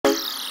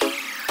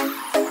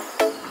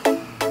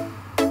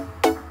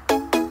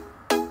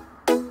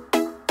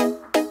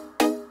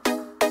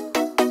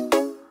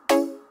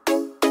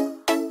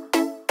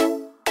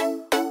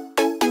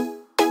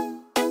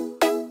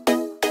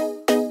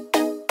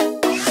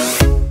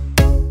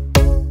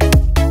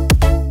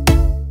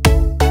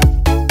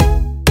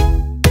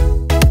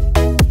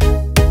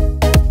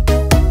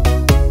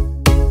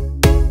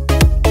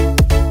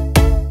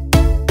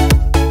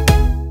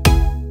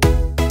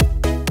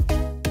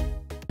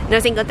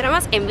Nos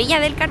encontramos en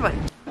Villa del Carbón.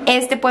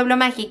 Este pueblo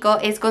mágico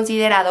es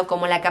considerado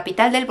como la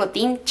capital del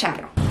botín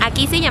charro.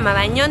 Aquí se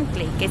llamaba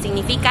Ñontle, que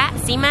significa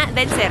cima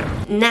del cerro.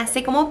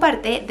 Nace como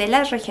parte de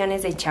las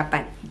regiones de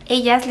Chiapas.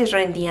 Ellas les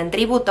rendían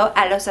tributo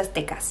a los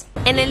aztecas.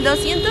 En el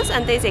 200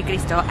 a.C.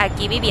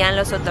 aquí vivían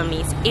los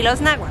otomís y los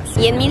nahuas.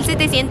 Y en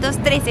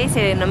 1713 se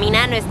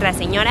denomina Nuestra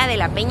Señora de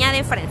la Peña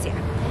de Francia.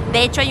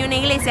 De hecho, hay una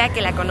iglesia que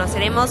la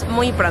conoceremos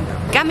muy pronto.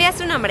 Cambia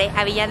su nombre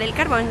a Villa del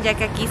Carbón, ya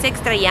que aquí se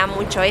extraía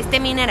mucho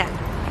este mineral.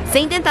 Se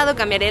ha intentado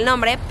cambiar el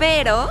nombre,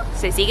 pero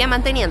se sigue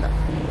manteniendo.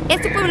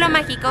 Este pueblo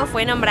mágico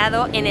fue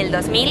nombrado en el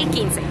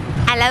 2015.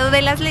 Al lado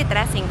de las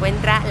letras se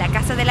encuentra la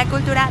Casa de la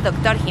Cultura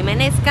Dr.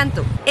 Jiménez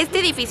Cantú.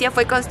 Este edificio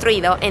fue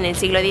construido en el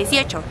siglo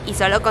XVIII y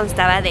solo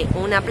constaba de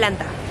una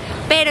planta.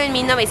 Pero en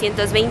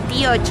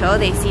 1928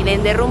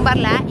 deciden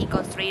derrumbarla y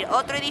construir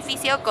otro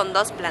edificio con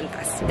 2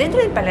 plantas.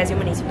 Dentro del Palacio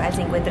Municipal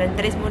se encuentran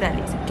 3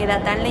 murales que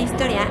datan la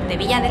historia de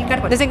Villa del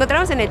Carbón. Nos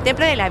encontramos en el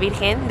Templo de la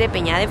Virgen de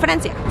Peña de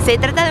Francia. Se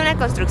trata de una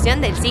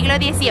construcción del siglo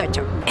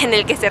XVIII, en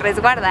el que se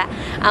resguarda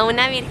a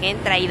una virgen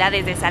traída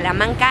desde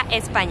Salamanca,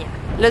 España.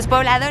 Los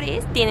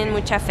pobladores tienen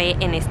mucha fe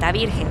en esta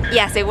virgen y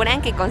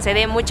aseguran que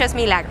concede muchos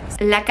milagros.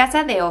 La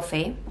casa de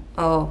Ofe,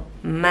 o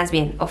más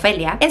bien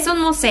Ofelia, es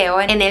un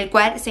museo en el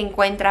cual se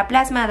encuentra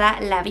plasmada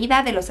la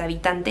vida de los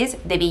habitantes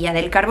de Villa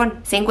del Carbón.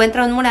 Se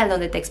encuentra un mural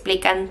donde te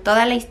explican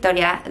toda la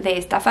historia de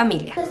esta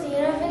familia. La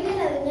señora Ofelia,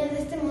 la dueña de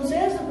este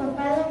museo, su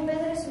papá Don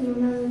Pedro y su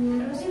mamá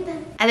Doña Rosita.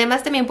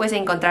 Además también puedes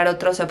encontrar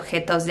otros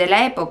objetos de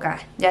la época,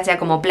 ya sea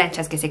como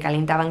planchas que se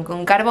calentaban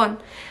con carbón,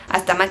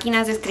 hasta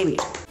máquinas de escribir.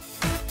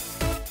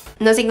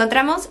 Nos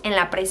encontramos en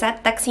la presa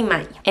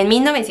Taximay. En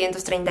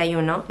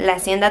 1931, la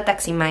hacienda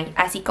Taximay,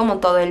 así como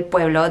todo el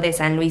pueblo de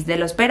San Luis de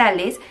los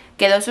Perales,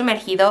 quedó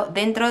sumergido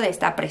dentro de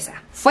esta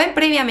presa. Fue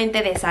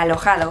previamente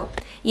desalojado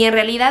y en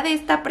realidad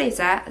esta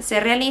presa se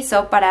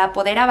realizó para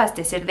poder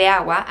abastecer de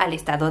agua al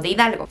estado de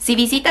Hidalgo. Si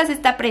visitas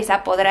esta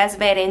presa podrás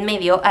ver en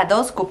medio a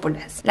 2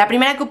 cúpulas. La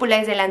primera cúpula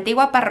es de la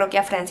antigua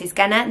parroquia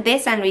franciscana de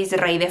San Luis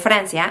Rey de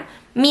Francia,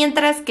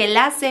 mientras que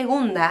la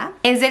segunda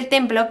es del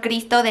templo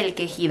Cristo del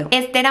Quejido.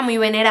 Este era muy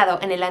venerado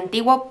en el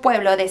antiguo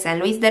pueblo de San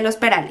Luis de los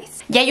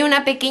Perales. Y hay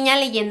una pequeña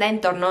leyenda en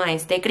torno a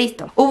este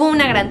Cristo. Hubo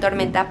una gran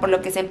tormenta por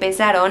lo que se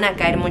empezaron a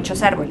caer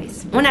muchos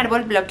árboles. Un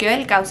árbol bloqueó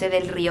el cauce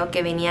del río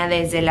que venía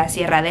desde la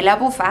Sierra de la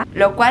Bufa,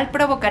 lo cual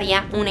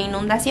provocaría una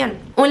inundación.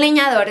 Un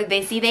leñador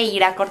decide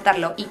ir a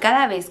cortarlo y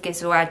cada vez que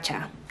su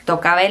hacha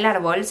tocaba el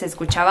árbol se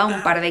escuchaba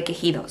un par de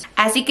quejidos.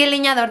 Así que el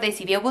leñador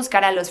decidió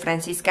buscar a los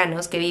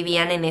franciscanos que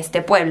vivían en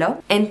este pueblo.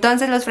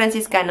 Entonces los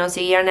franciscanos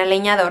siguieron al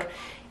leñador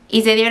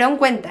y se dieron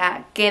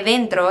cuenta que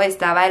dentro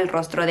estaba el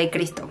rostro de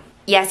Cristo.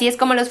 Y así es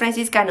como los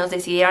franciscanos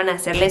decidieron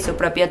hacerle su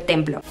propio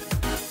templo.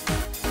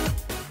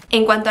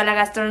 En cuanto a la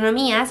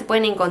gastronomía, se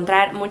pueden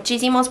encontrar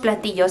muchísimos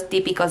platillos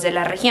típicos de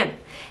la región.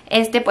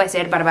 Este puede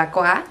ser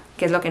barbacoa,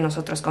 que es lo que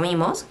nosotros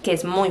comimos, que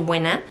es muy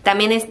buena.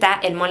 También está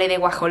el mole de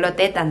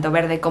guajolote, tanto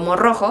verde como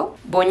rojo,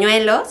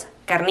 buñuelos,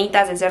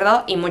 carnitas de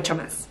cerdo y mucho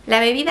más.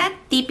 La bebida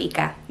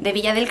típica de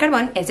Villa del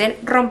Carbón es el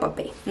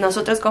rompope.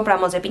 Nosotros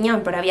compramos de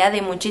piñón, pero había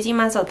de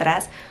muchísimas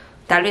otras,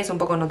 tal vez un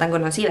poco no tan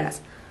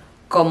conocidas,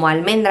 como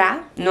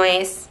almendra,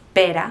 nuez,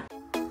 pera.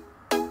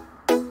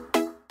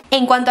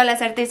 En cuanto a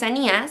las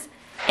artesanías,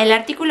 el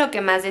artículo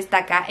que más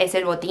destaca es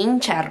el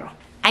botín charro.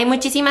 Hay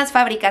muchísimas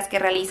fábricas que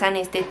realizan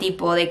este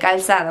tipo de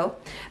calzado,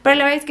 pero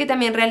la verdad es que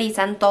también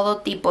realizan todo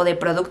tipo de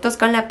productos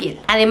con la piel.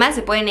 Además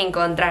se pueden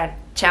encontrar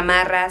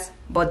chamarras,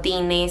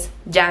 botines,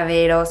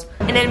 llaveros.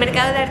 En el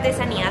mercado de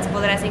artesanías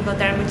podrás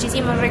encontrar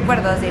muchísimos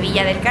recuerdos de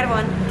Villa del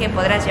Carbón que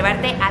podrás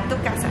llevarte a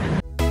tu casa.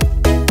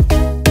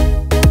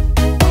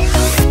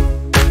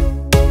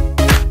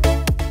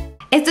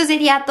 Esto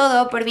sería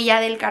todo por Villa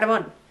del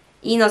Carbón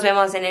y nos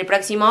vemos en el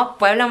próximo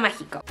Pueblo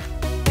Mágico.